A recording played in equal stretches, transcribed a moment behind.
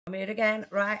I'm here again.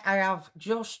 Right, I have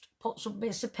just put some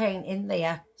bits of paint in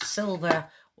there, silver,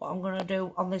 what I'm going to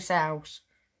do on this house.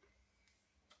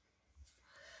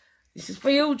 This is for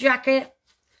you, Jackie.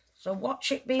 So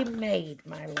watch it being made,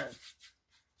 my love.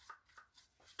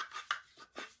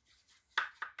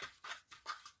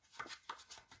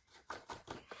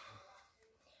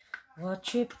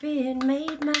 Watch it being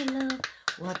made, my love.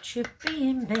 Watch it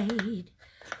being made.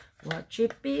 Watch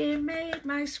it being made,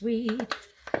 my sweet.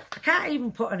 I can't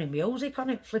even put any music on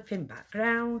it, flipping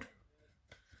background.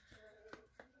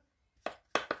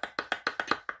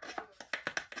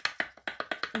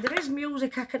 And there is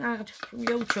music I can add from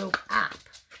YouTube app.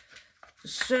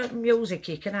 There's certain music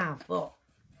you can have, but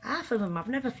half of them I've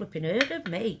never flipping heard of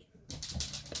me.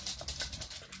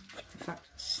 In fact,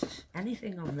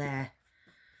 anything on there.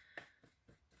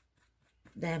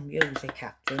 Their music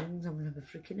app things, I've never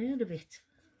freaking heard of it.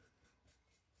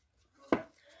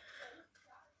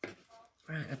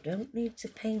 Right, I don't need to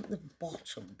paint the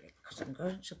bottom bit because I'm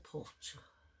going to put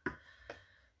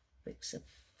bits of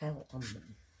felt on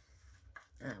them.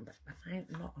 But I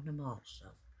might not on them also.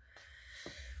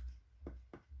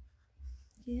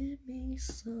 Give me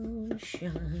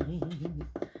sunshine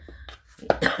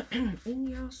in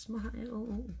your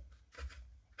smile.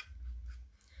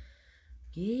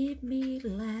 Give me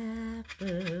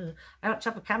laughter. I ought to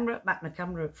have a camera at back and a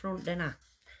camera at front, didn't I?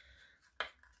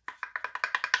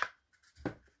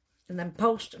 And then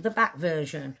post the back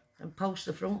version and post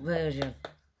the front version.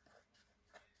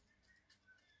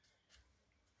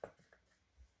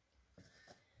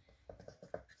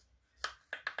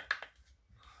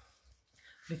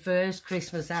 My first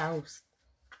Christmas house.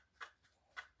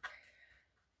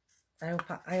 I hope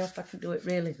I can do it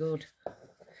really good.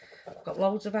 I've got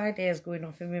loads of ideas going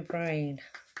off in my brain.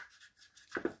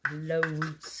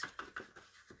 Loads.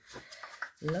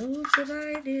 Loads of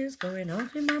ideas going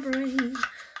off in my brain.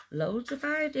 Loads of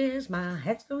ideas, my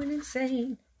head's going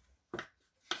insane.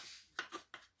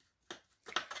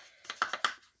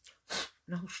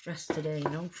 No stress today,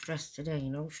 no stress today,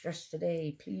 no stress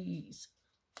today, please.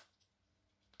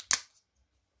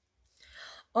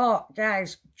 Oh,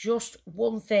 guys, just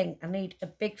one thing. I need a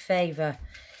big favour.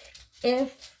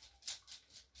 If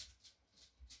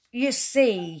you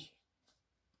see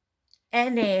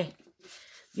any,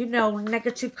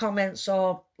 negative comments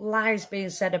or lies being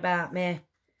said about me,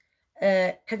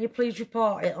 can you please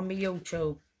report it on my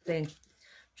YouTube thing?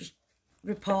 Just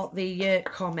report the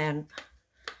comment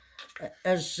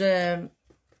as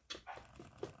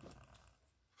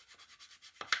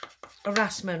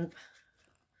harassment.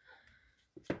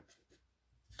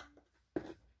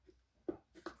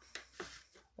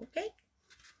 Okay?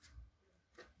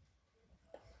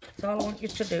 That's all I want you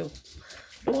to do.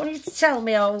 I don't want you to tell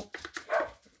me,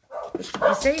 just if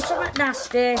you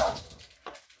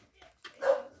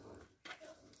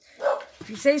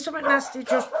say something nasty,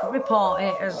 just report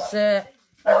it as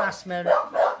harassment.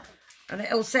 And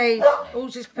it'll say,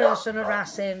 who's this person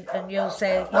harassing? And you'll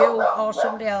say you or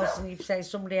somebody else, and you say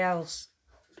somebody else.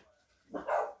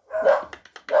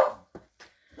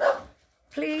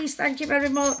 Please, thank you very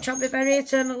much. I'll be very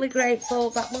eternally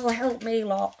grateful. That will help me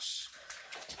lots.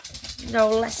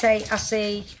 Let's say I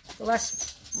see, the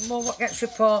less more what gets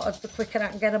reported, the quicker I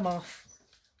can get them off.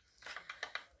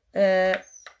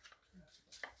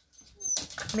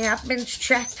 My admins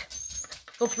check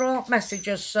the throat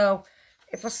messages, so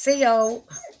if I see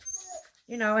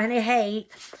any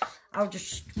hate, I'll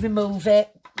just remove it.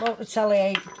 Won't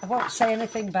retaliate. I won't say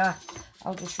anything back.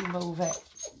 I'll just remove it.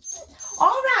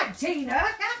 All right, Tina,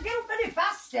 I can't do it any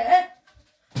faster.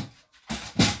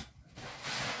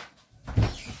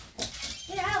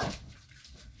 Yeah.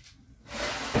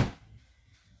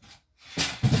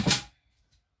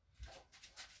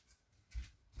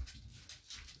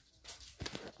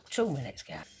 2 minutes,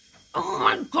 guys. Oh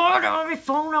my God, I had my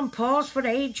phone on pause for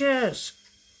ages.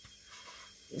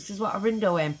 This is what I've been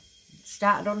doing.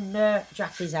 Started on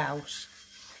Jackie's house.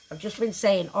 I've just been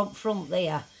saying on front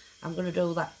there, I'm going to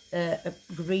do that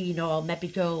green or maybe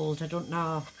gold, I don't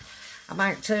know. I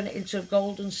might turn it into a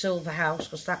gold and silver house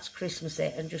because that's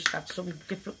Christmassy, and just add some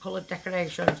different coloured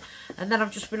decorations. And then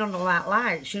I've just been on the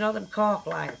lights, them cork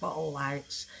light, bottle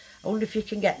lights. I wonder if you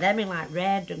can get them in like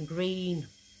red and green.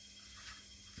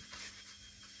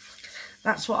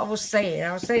 That's what I was saying.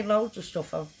 I was saying loads of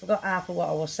stuff. I forgot half of what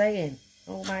I was saying.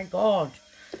 Oh my God.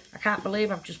 I can't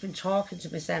believe I've just been talking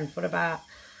to myself for about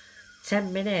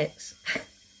 10 minutes.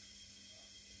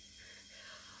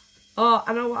 Oh,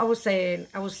 I know what I was saying.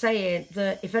 I was saying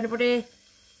that if anybody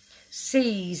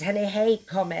sees any hate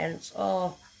comments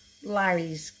or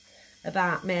lies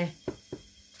about me,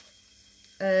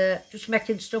 just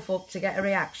making stuff up to get a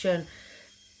reaction,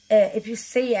 if you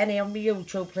see any on my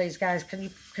YouTube, please, guys, can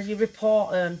you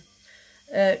report them?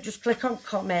 Just click on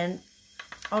comment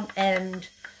on end.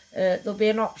 There'll be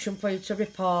an option for you to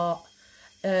report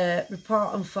them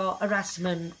for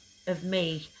harassment of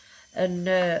me, and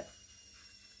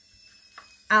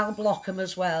I'll block them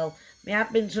as well. My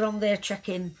admins are on there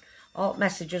checking all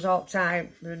messages all the time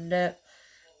and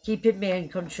keeping me in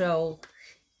control.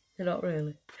 They're not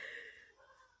really.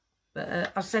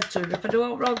 But I've said to him, if I do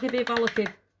it wrong, give me a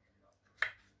bollocking.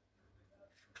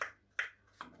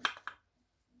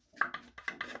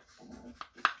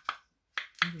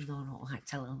 Even though I don't like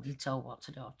telling them to tell what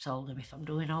to do, I've told them if I'm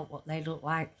doing out what they look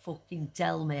like, fucking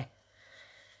tell me.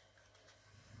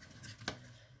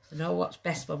 They know what's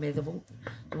best for me. They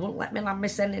won't let me land me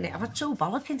sending it. I've had 2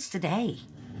 bollockings today.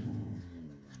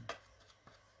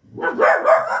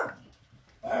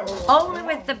 Only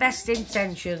with the best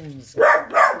intentions.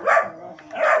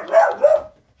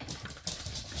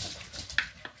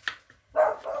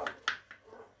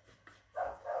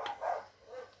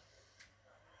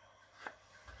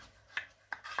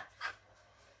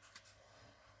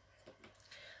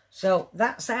 So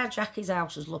that's how Jackie's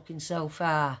house is looking so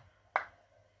far.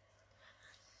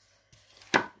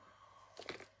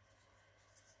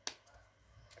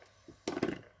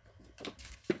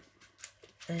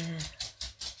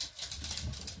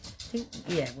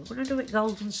 Yeah, we're going to do it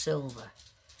gold and silver.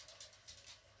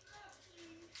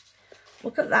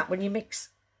 Look at that, when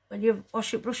you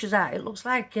wash your brushes out, it looks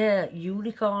like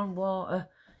unicorn water.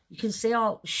 You can see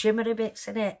all shimmery bits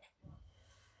in it.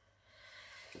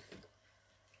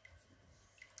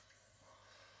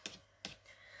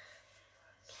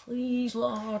 Please,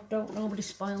 Lord, don't nobody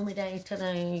spoil me day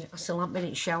today. I still haven't been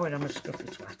in the shower, I'm a scruffy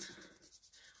twat.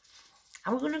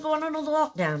 Are we going to go on another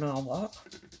lockdown or what?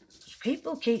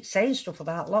 People keep saying stuff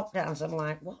about lockdowns. I'm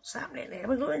like, what's happening here?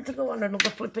 We're going to go on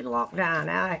another flipping lockdown.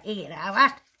 I hear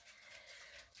that.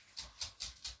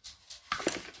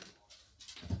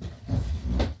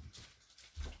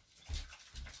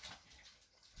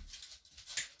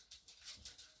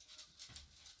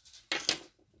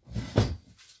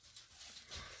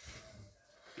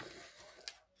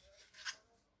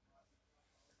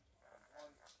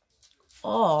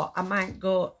 Or I might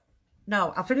go...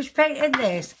 No, I'll finish painting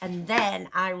this and then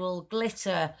I will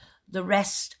glitter the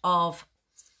rest of...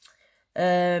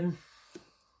 Right,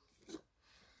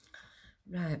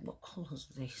 what colour's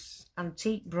this?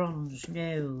 Antique bronze,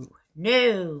 no.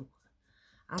 No!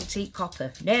 Antique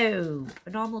copper, no. A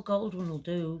normal gold one will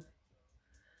do.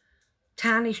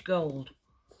 Tarnished gold.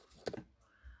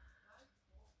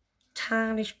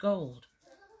 Tarnished gold.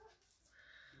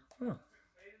 Oh.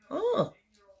 Oh.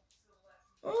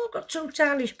 Oh, I've got 2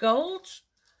 tarnished golds.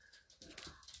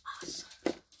 Awesome.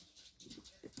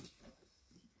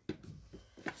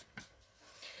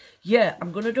 Yeah,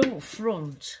 I'm going to do up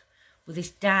front with this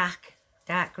dark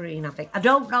green, I think. I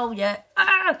don't know yet.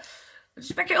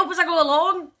 Just pick it up as I go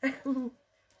along.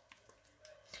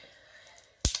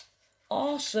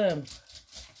 Awesome.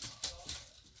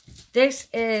 This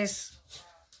is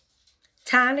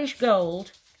tarnished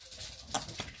gold.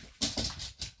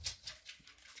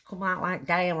 Come out like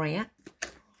diarrhea.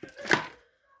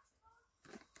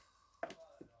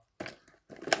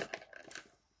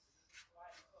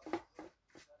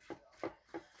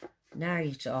 Now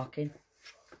you're talking.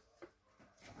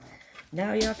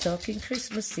 Now you're talking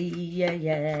Christmassy, yeah,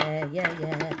 yeah, yeah,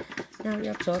 yeah. Now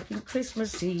you're talking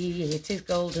Christmassy. It is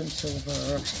gold and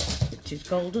silver. It is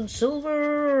gold and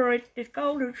silver. It is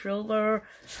gold and silver.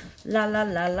 La la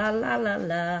la la la la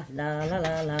la la la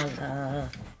la la la.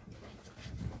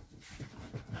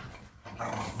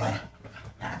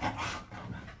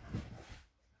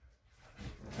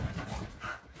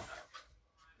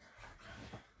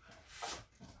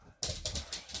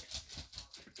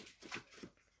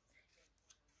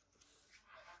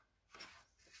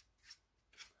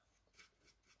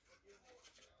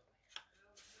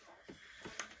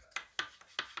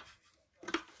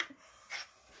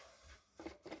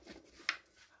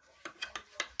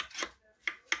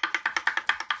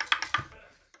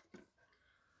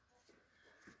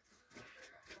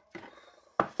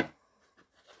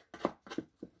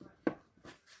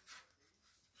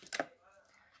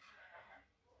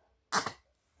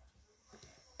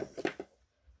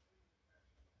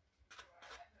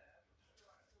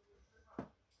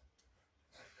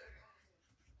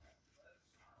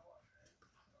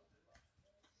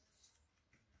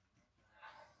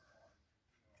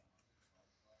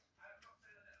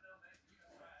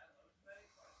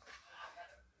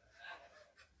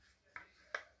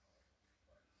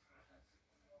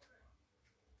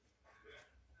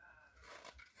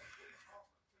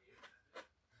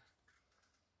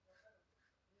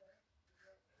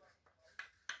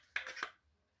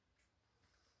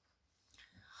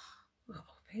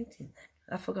 painting then?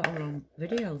 I forgot I'm on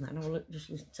video then. I'll just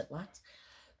listen to that.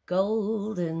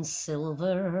 Gold and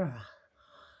silver,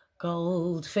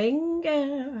 gold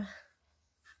finger.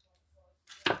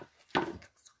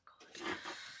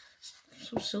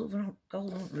 Some silver on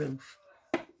gold on roof.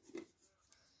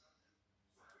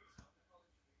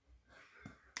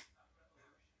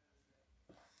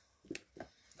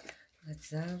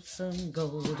 Let's have some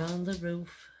gold on the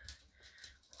roof.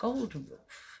 Gold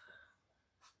roof.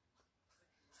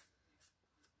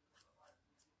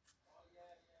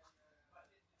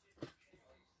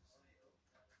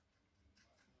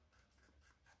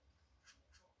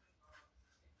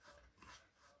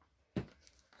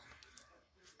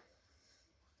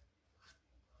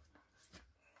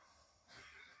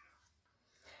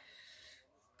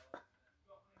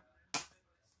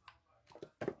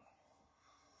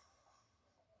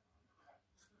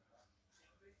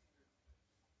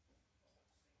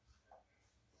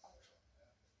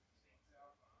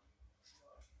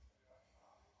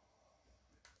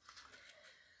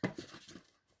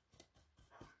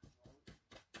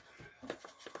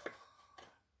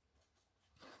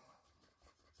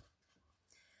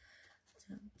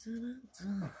 It's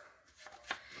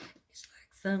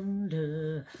like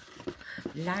thunder,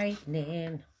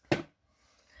 lightning.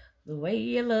 The way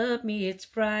you love me, it's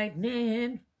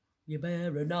frightening. You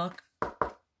better knock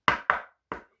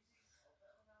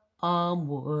on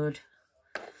wood,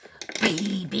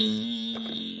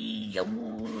 baby.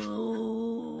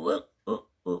 Ooh, ooh,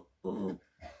 ooh, ooh.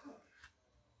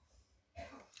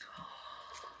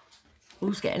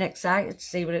 Who's getting excited to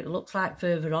see what it looks like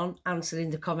further on? Answer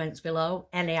in the comments below.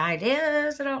 Any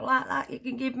ideas I don't like that you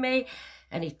can give me?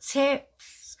 Any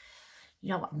tips? You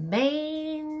know what I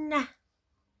mean?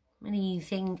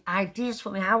 Anything, ideas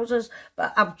for my houses?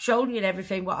 But I'm showing you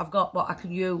everything, what I've got, what I can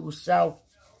use. So,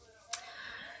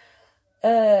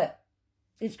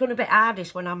 it's going to be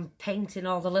hardest when I'm painting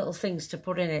all the little things to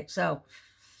put in it. So,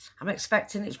 I'm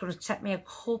expecting it's going to take me a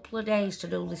couple of days to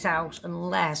do this house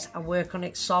unless I work on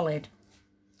it solid.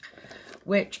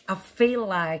 Which I feel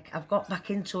like I've got back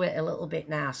into it a little bit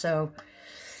now. So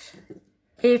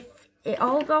if it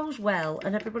all goes well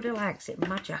and everybody likes it,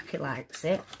 my Jackie likes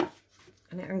it,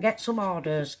 and I can get some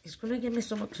orders, it's going to give me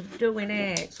something to do in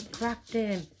it, some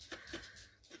crafting.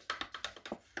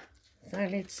 So I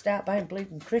need to start buying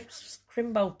bleeding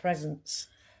Crimbo presents.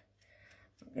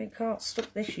 I'm getting caught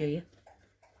stuck this year.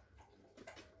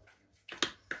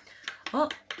 Oh,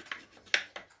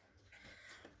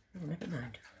 never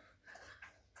mind.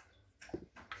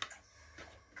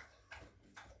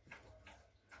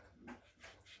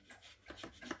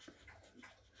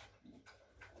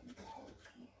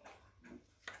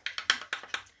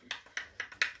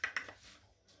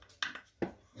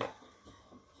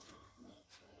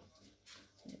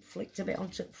 Flicked a bit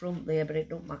onto the front there, but it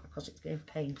don't matter because it's getting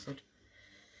painted.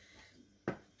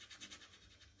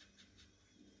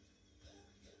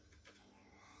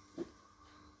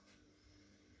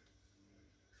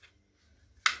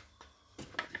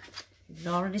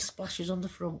 Ignore any splashes on the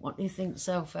front. What do you think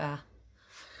so far?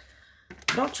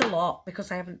 Not a lot,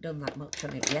 because I haven't done that much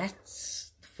on it yet.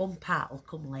 The fun part will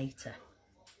come later.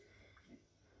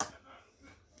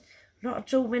 Not a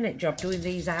 2-minute job doing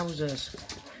these houses,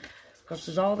 because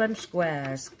there's all them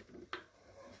squares.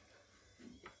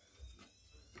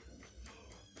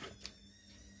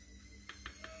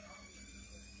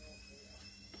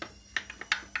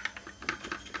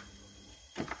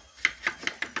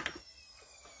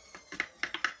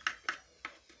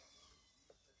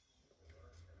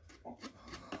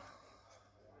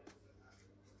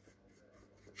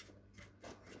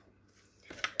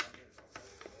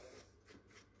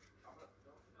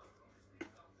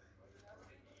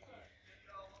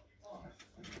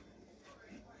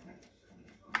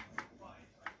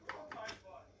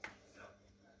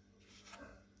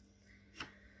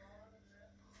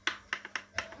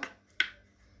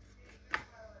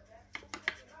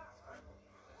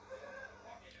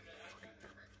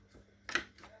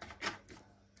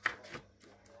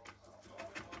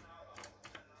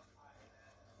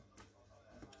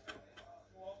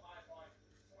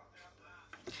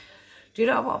 Do you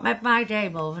know what made my day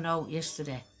more than out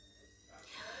yesterday?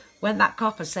 When that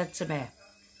copper said to me,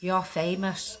 "You're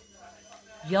famous.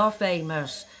 You're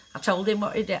famous." I told him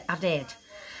what I did.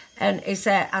 And he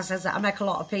said, I said, I make a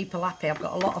lot of people happy. I've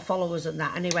got a lot of followers and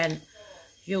that. And he went,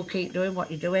 "You keep doing what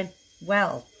you're doing."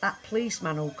 Well, that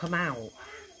policeman who come out,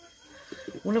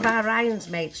 one of our Ryan's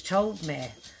mates told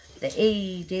me that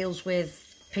he deals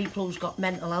with people who's got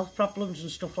mental health problems and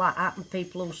stuff like that, and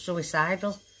people who's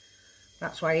suicidal.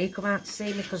 That's why he come out to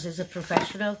see me, because he's a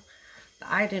professional. But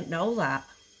I didn't know that.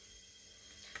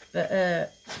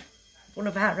 But one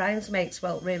of our Ryan's mates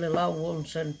felt really low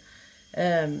once,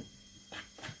 and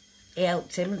he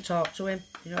helped him and talked to him,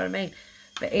 you know what I mean?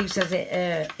 But he says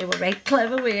it was very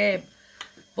clever with him.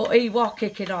 But he was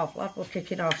kicking off, lad was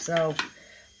kicking off, so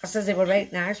I says it was very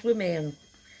nice with me. And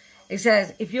he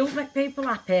says, if you make people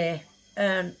happy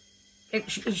and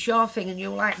it's your thing and you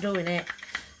like doing it,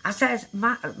 I says,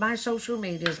 my social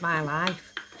media is my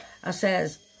life. I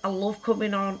says, I love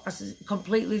coming on. I says, it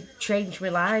completely changed my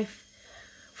life.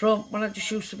 From when I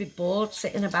just used to be bored,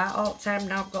 sitting about all the time,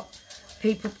 now I've got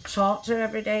people to talk to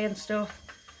every day and stuff.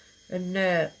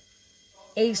 And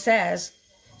he says,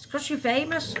 it's because you're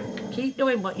famous. Keep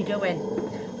doing what you're doing.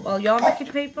 Well, you're making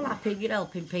people happy, you're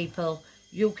helping people.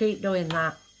 You keep doing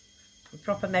that. It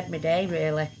proper made my day,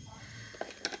 really.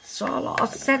 Saw a lot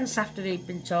of sense after he'd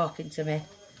been talking to me.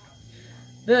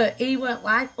 But he weren't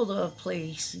like other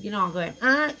police, you know, going,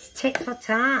 it's tit for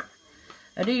tat.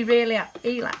 And he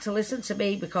liked to listen to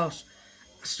me because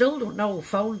I still don't know who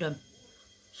phoned him.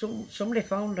 Somebody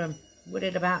phoned him,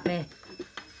 worried about me,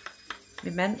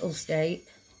 my mental state.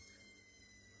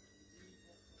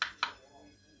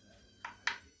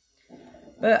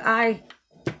 But I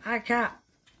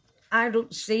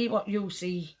don't see what you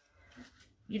see.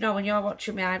 You know, when you're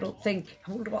watching me, I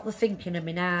wonder what they're thinking of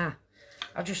me now.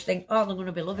 I just think, oh, they're going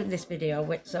to be loving this video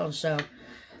with so-and-so.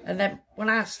 And then when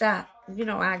I start, you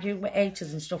know, arguing with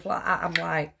haters and stuff like that, I'm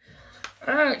like,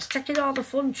 oh, it's taking all the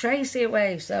fun Tracy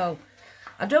away. So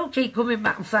I don't keep coming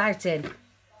back and fighting,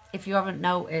 if you haven't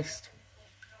noticed.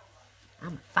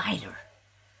 I'm a fighter.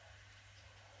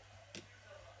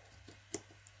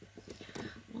 I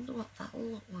wonder what that'll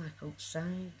look like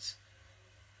outside.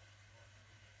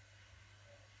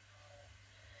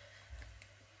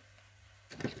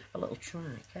 We can have a little try,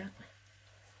 can't we?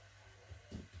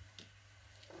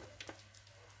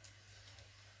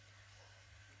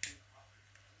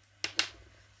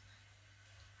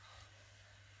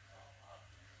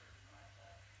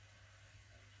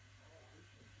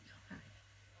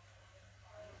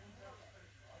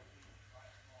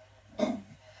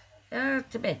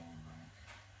 To be.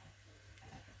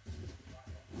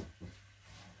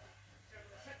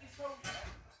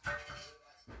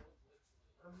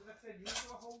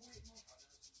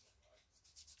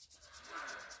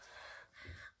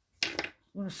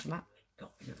 I'm going to slap it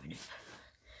up in a minute.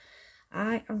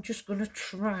 I am just going to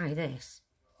try this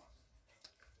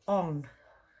on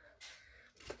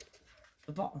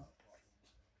the bottom.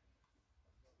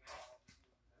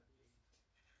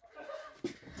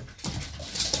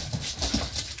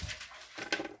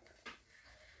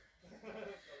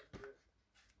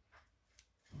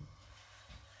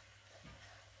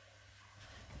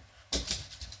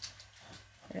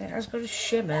 It has got a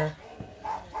shimmer.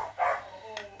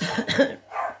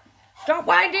 Stop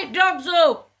winding dogs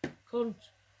up! Cunt.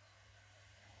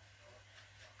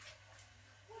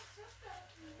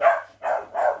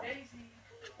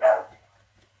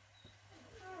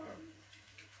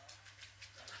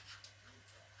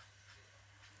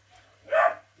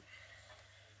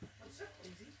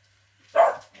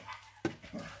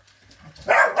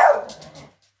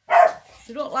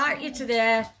 She don't like you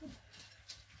today.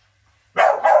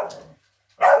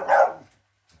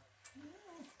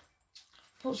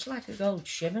 Puts like a gold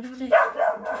shimmer on it.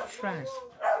 Just try.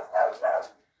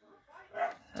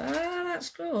 Ah, that's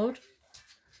good.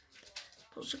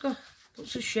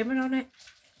 Puts a shimmer on it.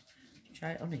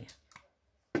 Try it on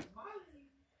here.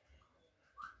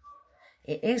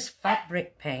 It is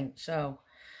fabric paint, so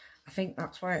I think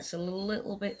that's why it's a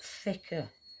little bit thicker.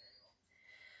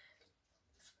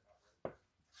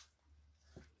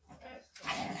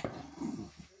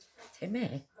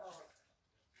 Timmy.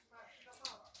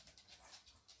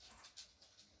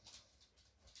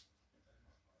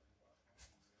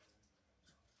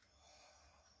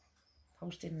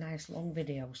 Posting nice long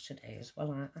videos today as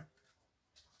well, aren't I?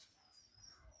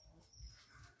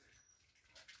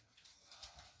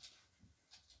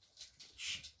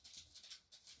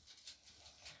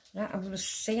 Now I'm going to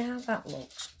see how that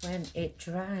looks when it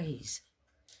dries.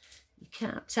 You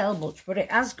can't tell much, but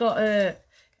it has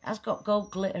got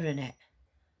gold glitter in it.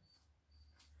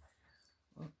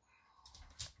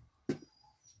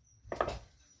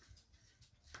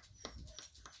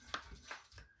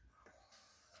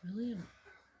 Brilliant.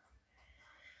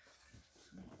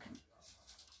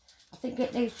 I think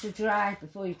it needs to dry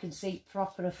before you can see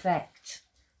proper effect.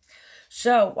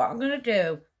 So what I'm going to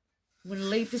do, I'm going to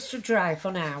leave this to dry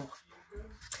for now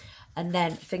and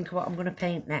then think of what I'm going to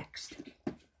paint next.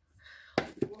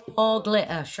 Or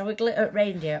glitter. Shall we glitter at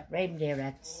reindeer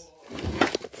heads?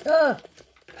 Oh!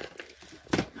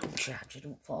 Don't charge, it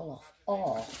don't fall off.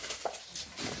 Or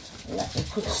We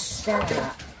could start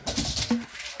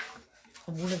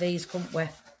on one of these, couldn't we?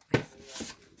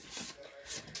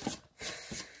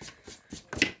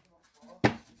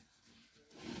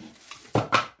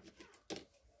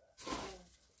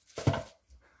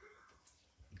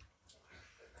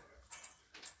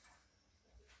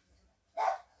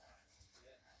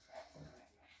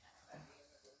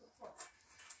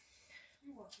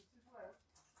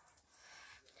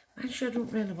 Actually, I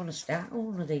don't really want to start on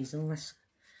one of these unless...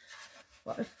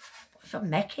 What if I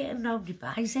make it and nobody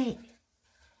buys it?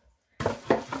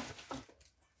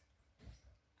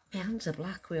 My hands are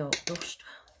black with all dust.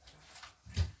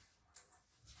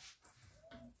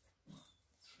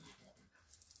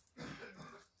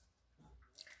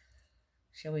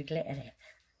 Shall we glitter it?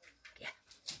 Yeah.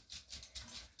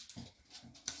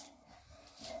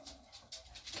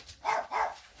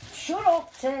 Shut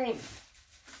up, Tim!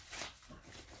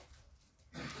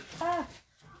 Ah,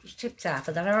 just tipped half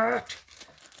of that hurt.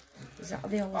 Is that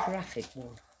the holographic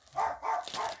one?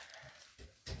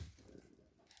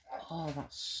 Oh,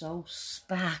 that's so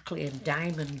sparkly and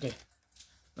diamondy.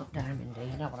 Not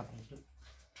diamondy, you know what I mean.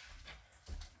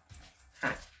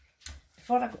 Right.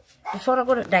 Before I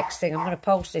go to the next thing, I'm going to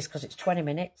post this because it's 20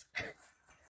 minutes.